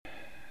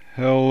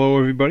Hello,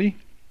 everybody.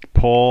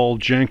 Paul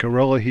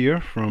Jancarella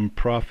here from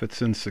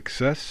Profits and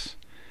Success,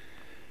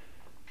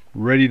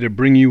 ready to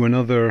bring you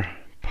another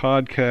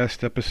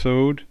podcast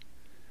episode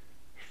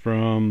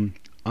from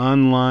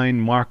Online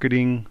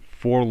Marketing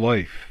for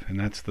Life, and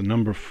that's the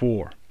number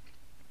 4.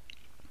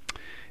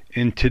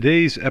 In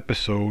today's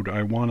episode,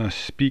 I want to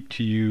speak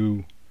to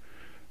you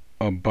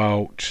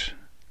about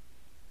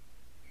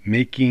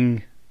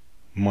making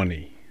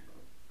money,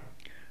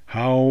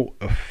 how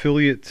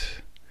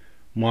affiliate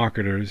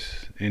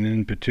marketers, and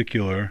in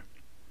particular,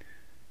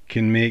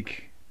 can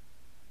make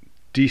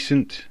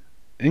decent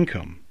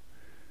income,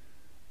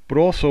 but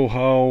also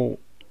how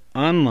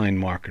online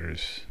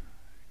marketers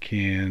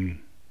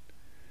can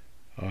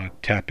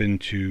tap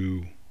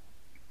into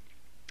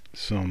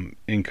some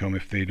income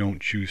if they don't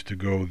choose to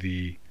go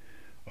the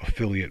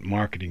affiliate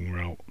marketing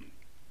route.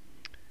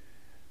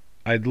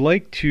 I'd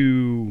like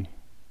to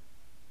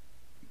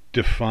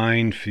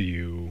define for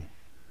you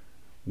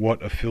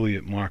what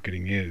affiliate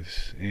marketing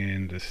is,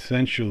 and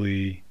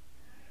essentially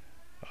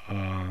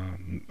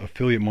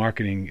affiliate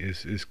marketing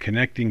is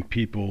connecting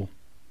people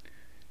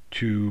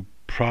to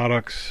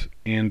products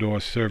and or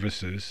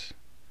services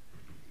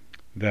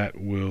that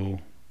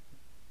will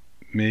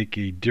make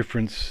a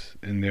difference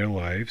in their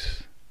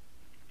lives,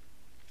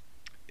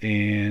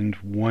 and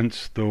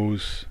once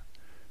those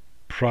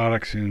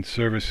products and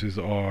services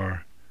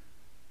are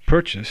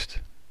purchased,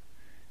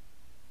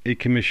 a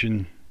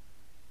commission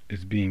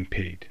is being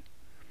paid.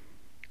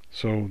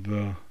 So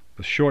the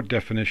short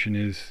definition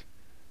is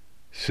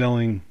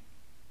selling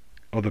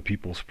other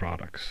people's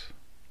products.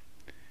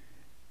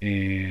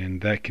 And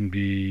that can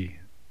be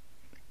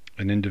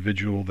an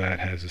individual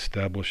that has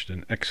established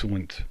an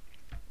excellent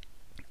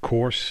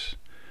course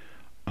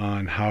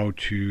on how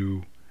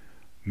to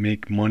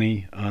make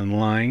money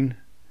online,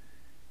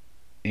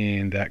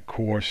 and that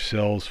course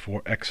sells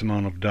for X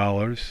amount of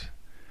dollars.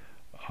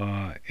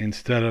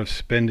 Instead of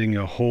spending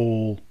a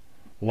whole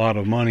lot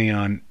of money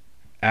on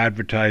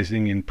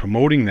advertising and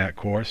promoting that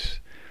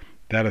course,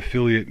 that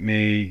affiliate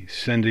may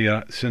send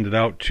it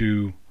out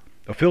to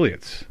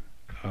affiliates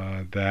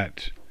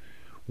that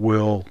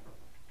will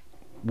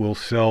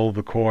sell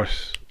the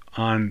course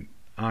on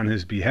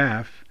his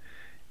behalf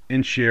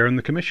and share in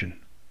the commission.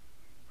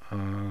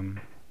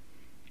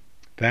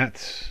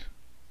 That's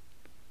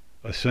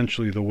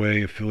essentially the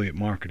way affiliate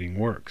marketing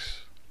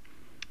works.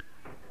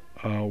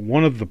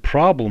 One of the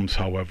problems,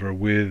 however,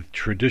 with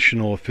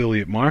traditional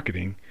affiliate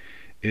marketing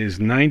is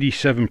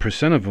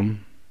 97% of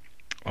them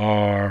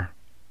are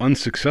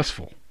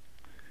unsuccessful,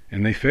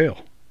 and they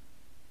fail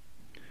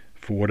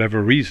for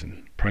whatever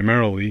reason,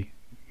 primarily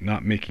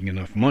not making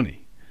enough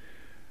money.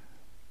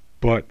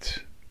 But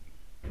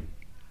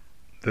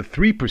the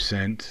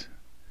 3%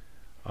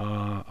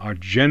 are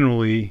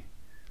generally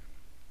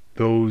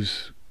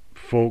those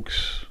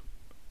folks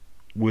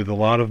with a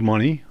lot of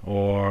money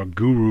or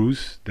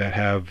gurus that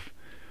have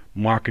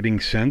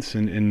marketing sense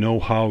and know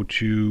how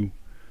to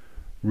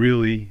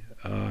really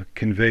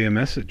convey a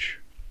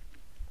message.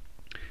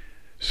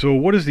 So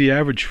what does the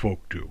average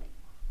folk do?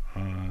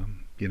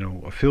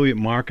 Affiliate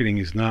marketing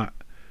is not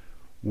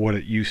what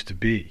it used to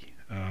be.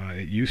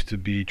 It used to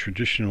be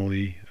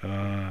traditionally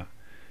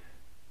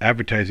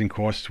advertising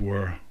costs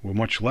were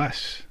much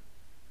less.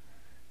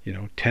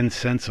 10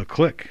 cents a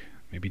click,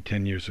 maybe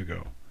 10 years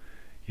ago.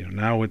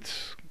 Now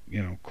it's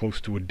close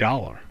to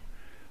 $1.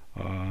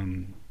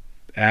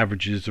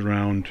 Averages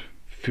around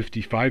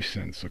 55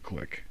 cents a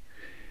click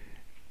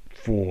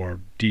for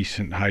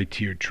decent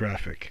high-tiered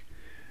traffic.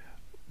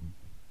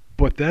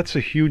 But that's a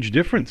huge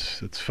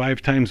difference. It's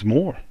 5 times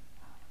more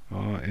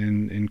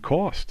in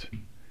cost.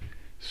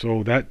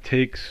 So that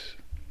takes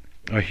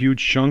a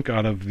huge chunk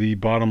out of the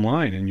bottom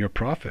line and your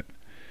profit.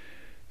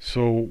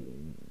 So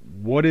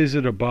what is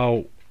it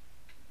about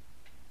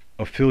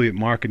affiliate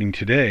marketing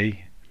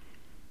today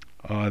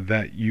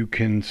that you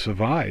can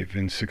survive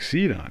and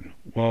succeed on?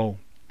 Well,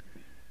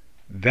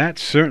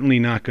 that's certainly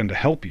not going to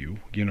help you,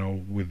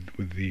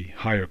 with the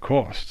higher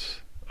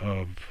costs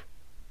of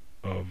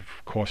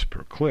cost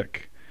per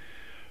click.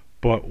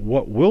 But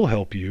what will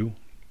help you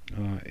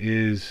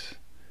is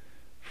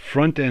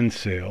front-end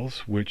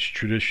sales, which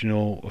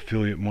traditional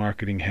affiliate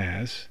marketing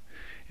has.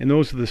 And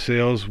those are the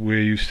sales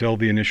where you sell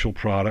the initial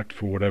product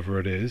for whatever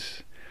it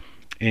is.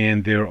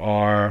 And there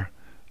are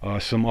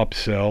some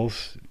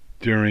upsells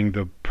during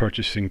the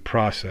purchasing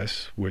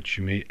process, which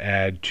you may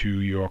add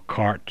to your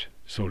cart,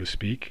 so to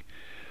speak.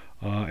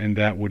 And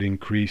that would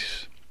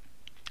increase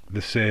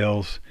the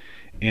sales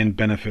and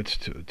benefits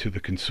to the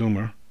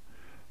consumer.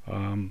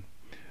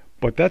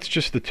 But that's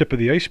just the tip of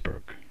the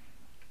iceberg.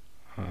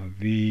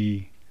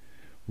 The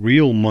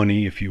real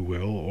money, if you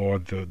will, or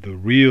the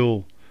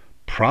real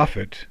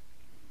profit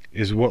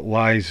is what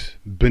lies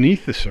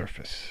beneath the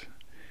surface.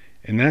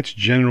 And that's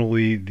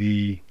generally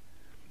the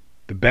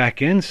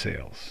back end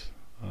sales.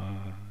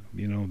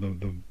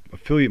 The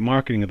affiliate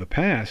marketing of the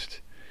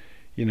past,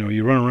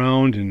 you run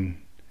around and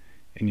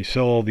you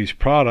sell all these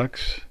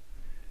products,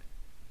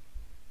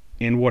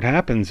 and what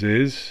happens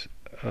is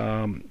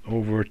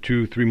over a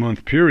 2-3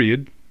 month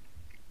period,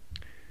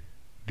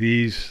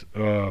 these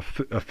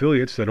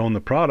affiliates that own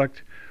the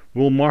product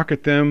will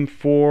market them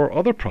for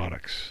other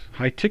products,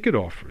 high ticket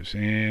offers,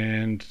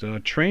 and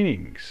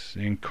trainings,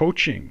 and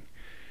coaching,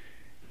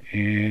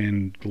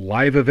 and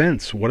live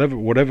events,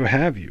 whatever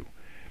have you.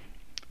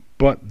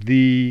 But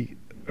the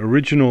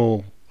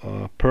original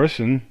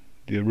person,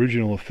 the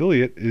original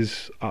affiliate,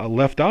 is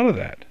left out of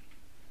that.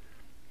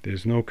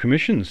 There's no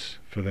commissions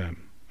for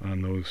them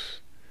on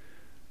those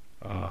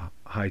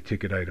high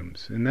ticket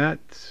items, and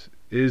that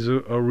is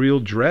a real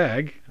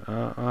drag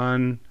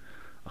on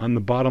the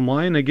bottom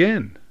line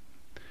again.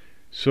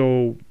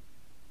 So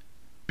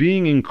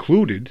being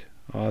included,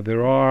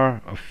 there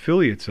are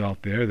affiliates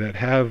out there that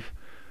have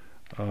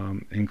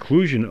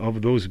inclusion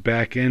of those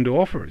back end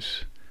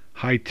offers,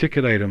 high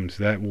ticket items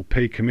that will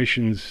pay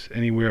commissions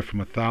anywhere from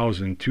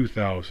 $1,000,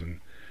 $2,000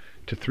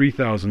 to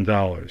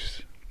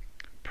 $3,000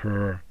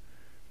 per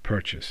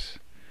purchase.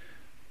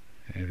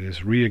 And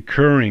there's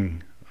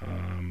reoccurring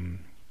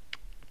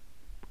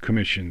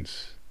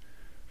commissions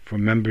for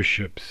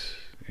memberships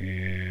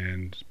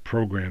and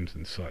programs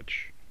and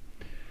such.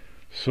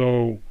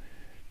 So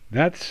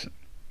that's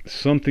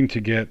something to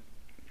get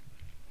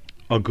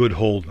a good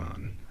hold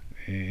on.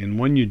 And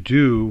when you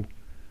do,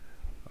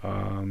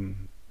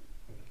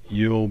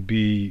 you'll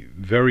be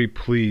very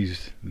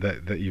pleased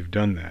that you've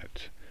done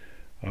that.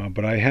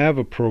 But I have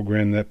a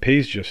program that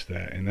pays just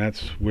that, and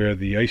that's where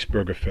the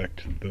iceberg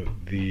effect,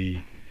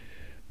 the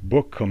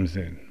book comes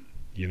in.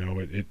 You know,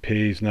 it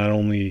pays not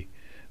only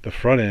the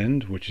front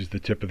end, which is the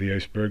tip of the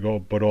iceberg,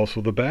 but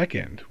also the back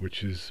end,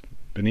 which is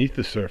beneath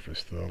the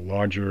surface, the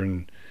larger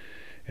and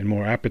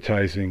more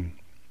appetizing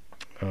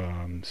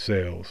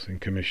sales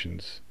and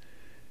commissions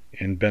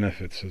and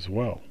benefits as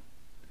well.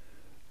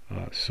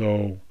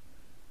 So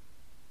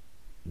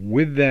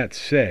with that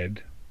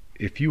said,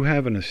 if you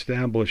have an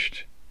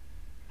established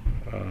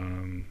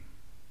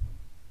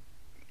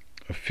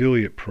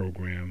affiliate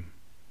program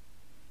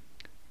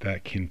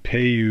that can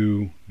pay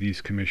you these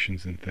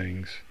commissions and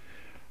things,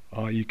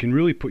 you can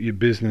really put your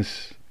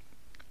business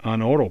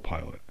on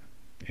autopilot.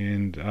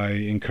 And I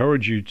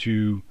encourage you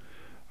to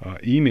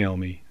email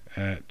me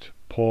at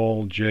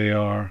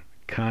pauljrconti,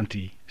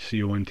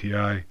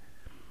 C-O-N-T-I,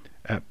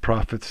 at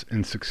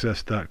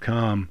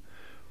profitsandsuccess.com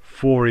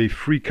for a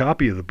free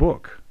copy of the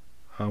book,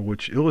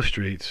 which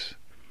illustrates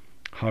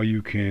how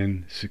you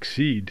can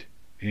succeed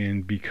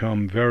and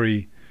become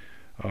very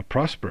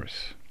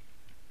prosperous.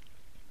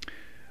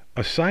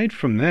 Aside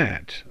from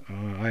that,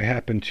 I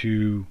happen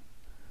to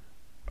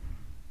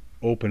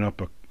open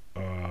up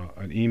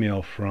an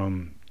email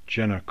from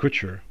Jenna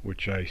Kutcher,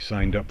 which I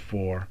signed up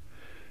for.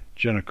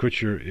 Jenna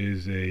Kutcher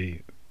is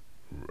a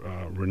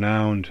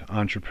renowned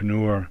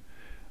entrepreneur.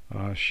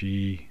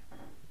 She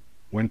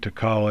went to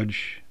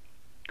college,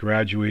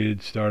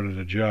 graduated, started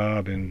a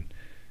job, and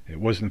it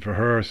wasn't for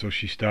her, so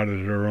she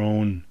started her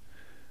own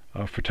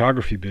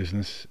photography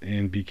business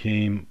and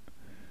became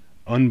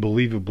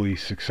unbelievably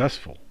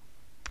successful,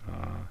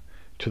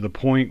 to the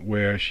point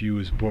where she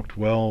was booked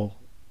well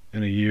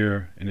in a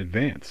year in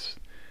advance.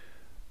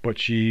 But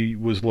she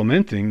was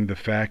lamenting the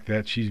fact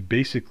that she's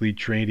basically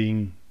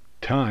trading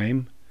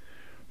time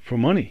for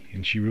money,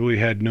 and she really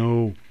had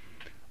no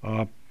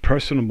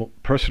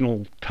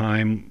personal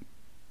time,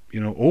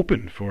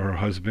 open for her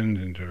husband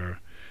and her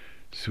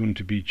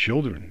soon-to-be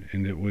children,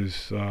 and it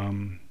was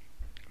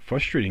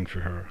frustrating for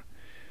her.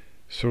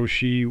 So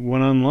she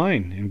went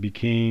online and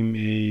became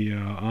a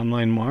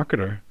online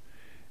marketer,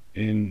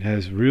 and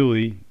has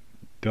really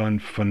done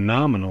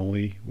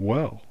phenomenally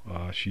well.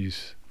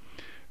 She's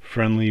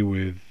friendly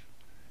with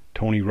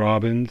Tony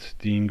Robbins,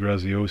 Dean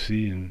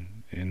Graziosi,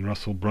 and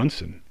Russell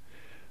Brunson.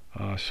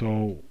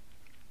 So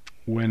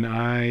when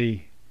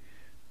I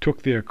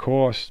took their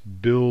course,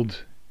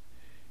 Build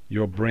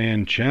Your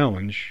Brand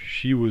Challenge,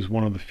 she was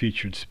one of the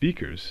featured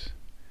speakers.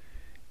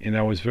 And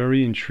I was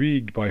very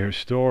intrigued by her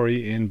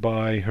story and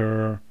by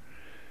her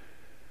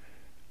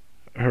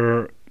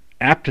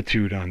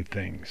aptitude on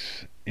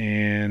things.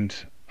 And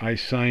I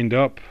signed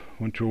up,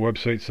 went to her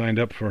website, signed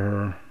up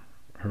for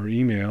her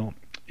email,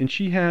 and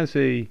she has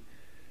a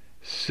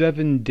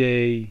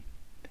 7-day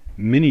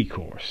mini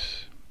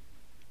course,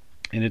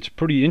 and it's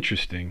pretty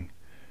interesting.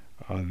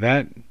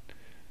 That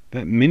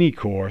mini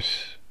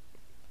course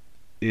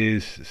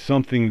is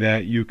something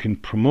that you can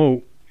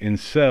promote and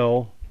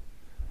sell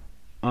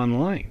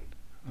online.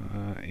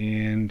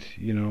 And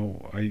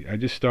I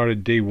just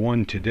started day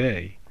one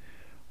today,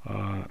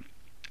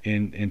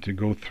 and to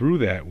go through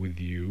that with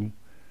you,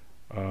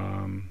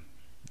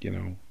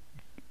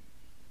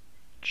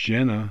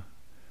 Jenna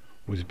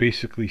was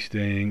basically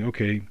saying,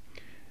 okay,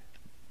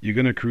 you're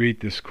going to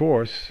create this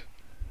course.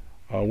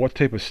 What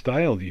type of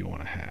style do you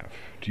want to have?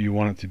 Do you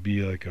want it to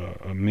be like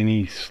a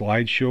mini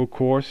slideshow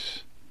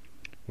course,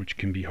 which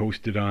can be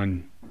hosted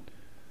on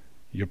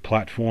your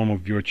platform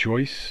of your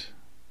choice?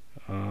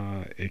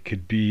 It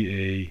could be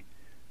a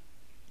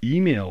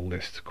email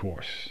list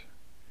course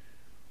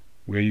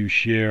where you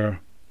share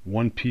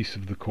one piece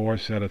of the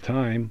course at a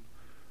time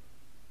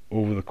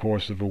over the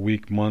course of a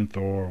week, month,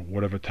 or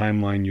whatever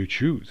timeline you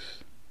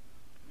choose.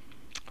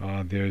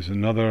 There's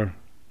another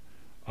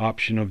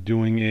option of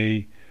doing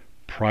a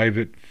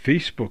private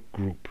Facebook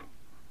group.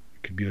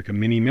 It could be like a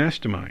mini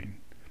mastermind.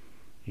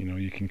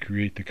 You can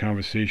create the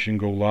conversation,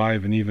 go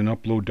live, and even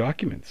upload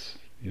documents.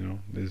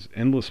 There's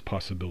endless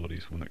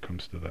possibilities when it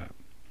comes to that.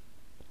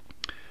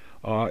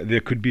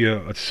 There could be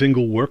a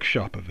single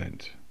workshop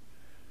event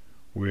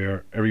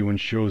where everyone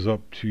shows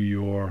up to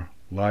your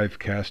live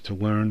cast to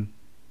learn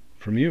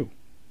from you.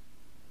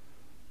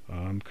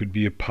 Could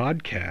be a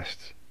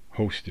podcast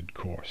hosted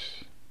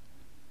course.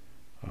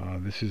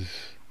 This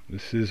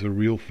is a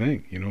real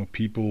thing.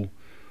 People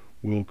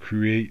will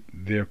create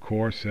their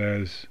course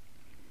as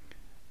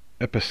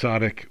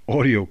episodic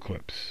audio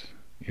clips,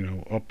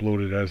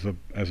 uploaded as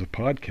a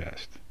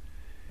podcast,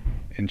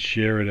 and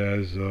share it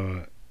as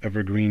a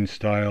evergreen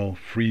style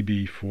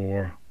freebie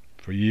for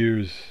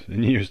years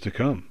and years to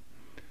come.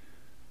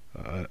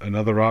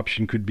 Another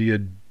option could be a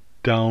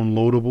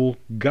downloadable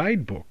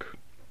guidebook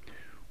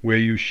where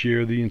you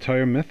share the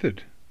entire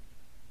method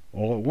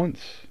all at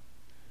once.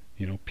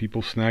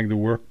 People snag the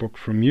workbook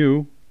from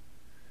you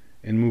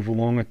and move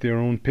along at their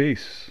own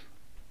pace,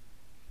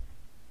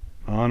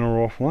 on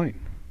or offline.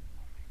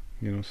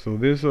 So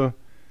there's a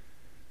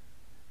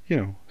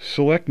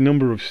select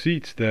number of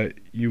seats that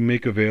you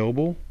make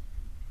available,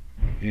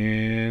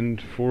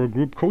 and for a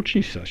group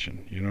coaching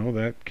session,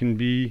 that can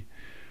be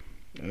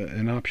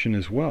an option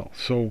as well.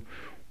 So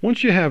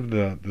once you have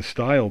the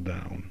style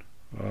down,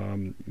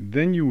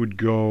 then you would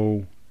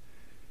go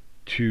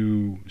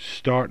to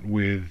start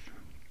with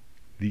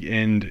the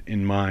end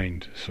in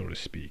mind, so to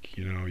speak.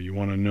 You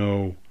want to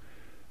know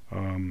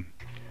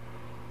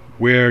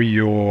where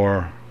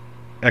your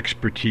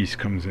expertise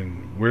comes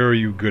in. Where are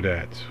you good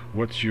at?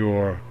 What's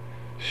your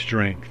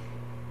strength?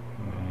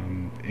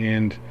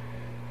 And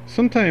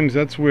sometimes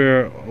that's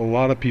where a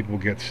lot of people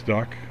get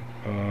stuck.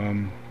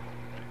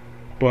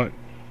 But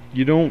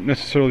you don't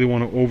necessarily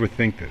want to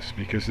overthink this,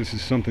 because this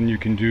is something you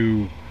can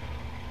do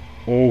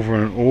over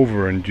and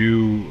over and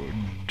do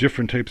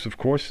different types of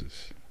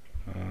courses.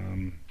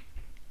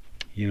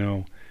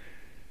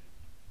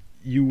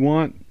 You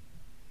want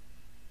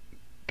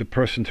the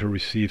person to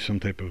receive some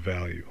type of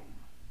value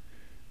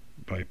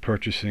by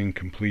purchasing,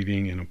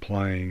 completing, and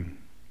applying,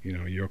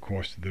 your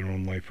course to their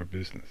own life or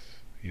business.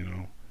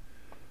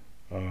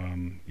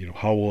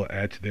 How will it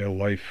add to their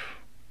life?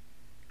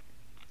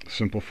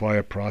 Simplify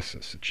a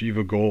process, achieve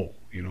a goal,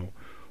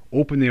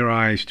 open their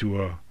eyes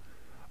to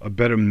a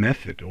better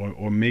method,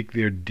 or make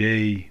their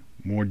day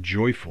more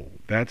joyful.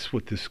 That's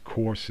what this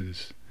course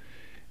is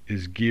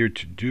geared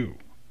to do.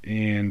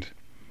 And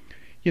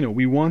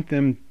we want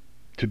them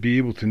to be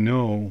able to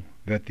know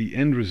that the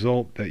end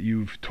result that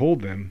you've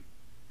told them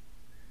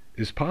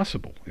is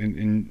possible.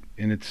 And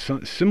it's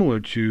similar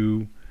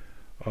to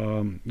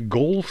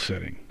goal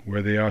setting,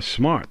 where they are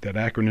SMART, that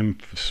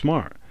acronym for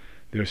SMART.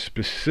 They're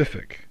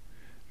specific,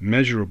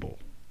 measurable,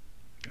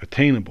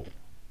 attainable,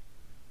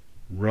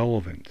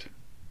 relevant,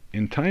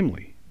 and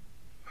timely.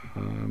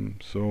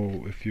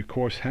 So if your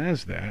course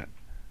has that,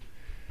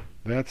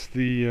 that's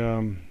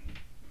the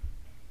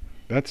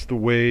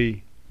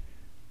way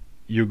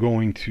you're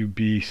going to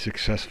be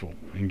successful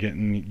in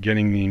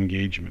getting the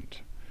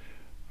engagement.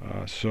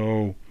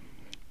 So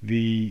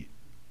the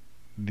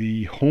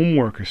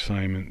homework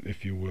assignment,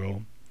 if you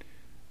will,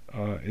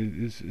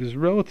 is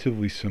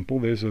relatively simple.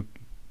 There's a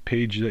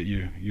page that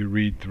you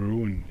read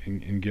through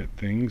and get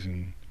things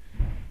and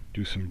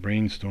do some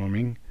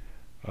brainstorming.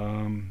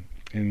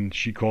 And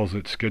she calls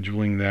it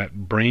scheduling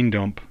that brain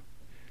dump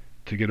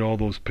to get all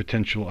those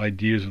potential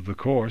ideas of the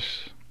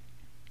course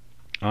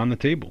on the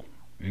table.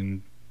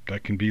 And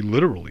that can be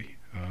literally.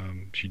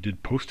 She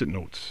did post-it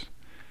notes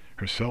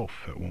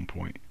herself at one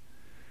point.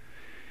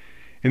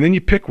 And then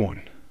you pick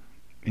one,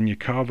 and you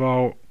carve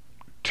out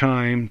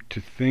time to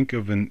think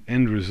of an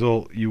end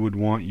result you would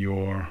want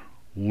your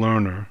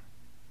learner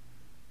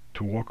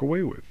to walk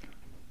away with.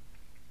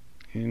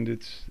 And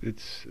it's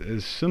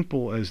as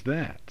simple as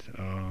that.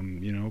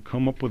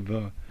 Come up with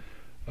a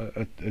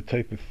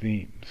type of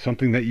theme,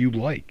 something that you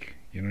like.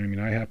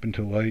 I happen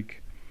to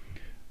like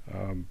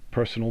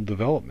personal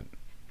development.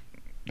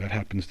 That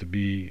happens to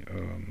be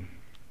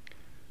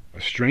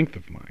a strength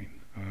of mine.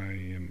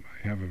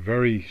 I have a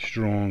very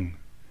strong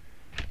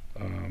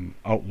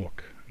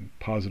outlook,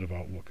 positive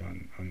outlook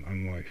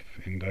on life,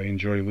 and I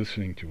enjoy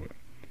listening to it.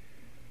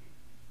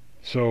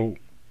 So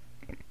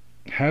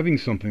having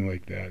something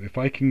like that, if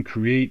I can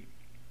create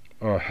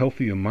a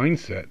healthier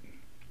mindset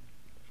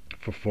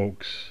for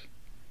folks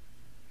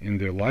in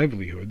their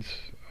livelihoods,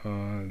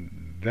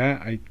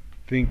 that I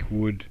think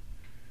would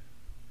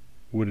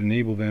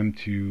enable them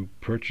to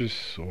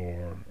purchase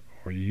or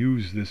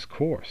use this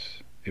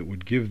course. It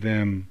would give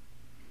them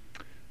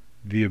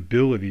the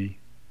ability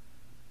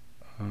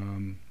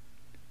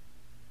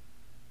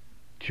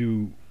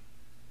to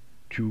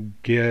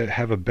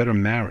have a better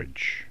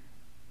marriage,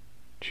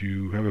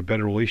 to have a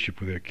better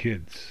relationship with their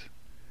kids,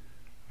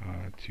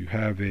 to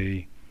have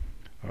a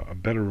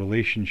better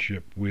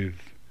relationship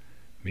with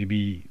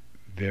maybe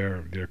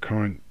their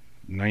current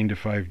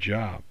 9-to-5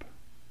 job.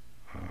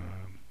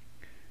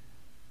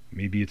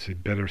 Maybe it's a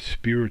better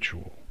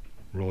spiritual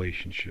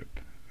relationship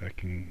that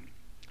can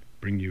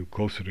bring you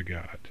closer to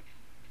God.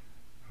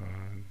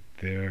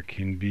 There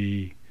can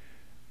be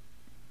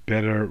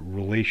better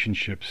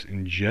relationships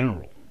in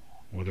general,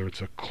 whether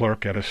it's a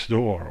clerk at a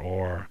store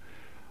or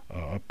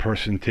a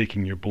person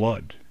taking your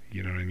blood.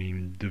 You know what I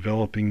mean?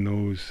 Developing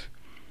those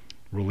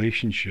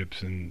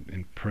relationships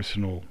and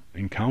personal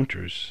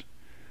encounters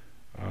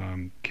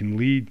can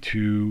lead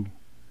to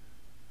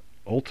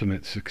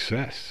ultimate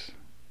success.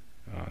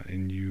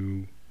 And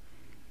you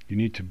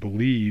need to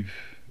believe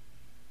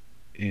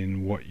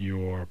in what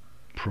you're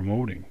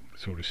promoting,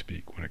 so to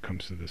speak, when it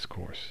comes to this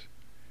course.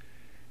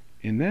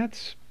 And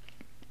that's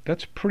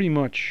pretty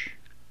much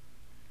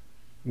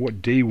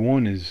what day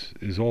one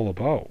is all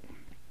about.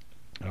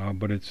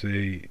 But it's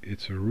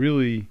a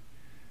really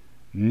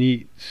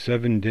neat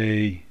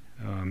 7-day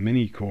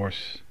mini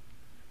course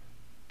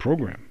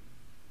program,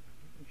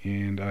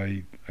 and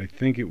I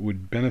think it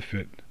would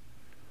benefit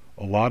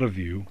a lot of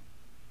you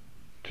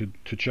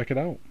to check it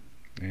out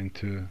and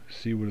to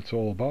see what it's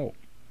all about.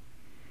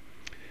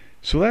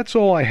 So that's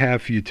all I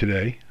have for you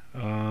today.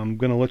 I'm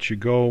going to let you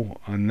go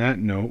on that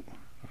note.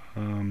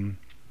 In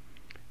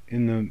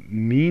the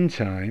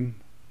meantime,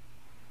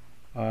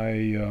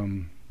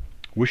 I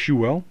wish you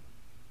well,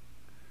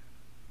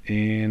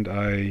 and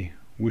I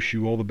wish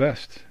you all the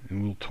best,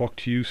 and we'll talk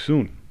to you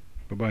soon.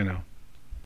 Bye-bye now.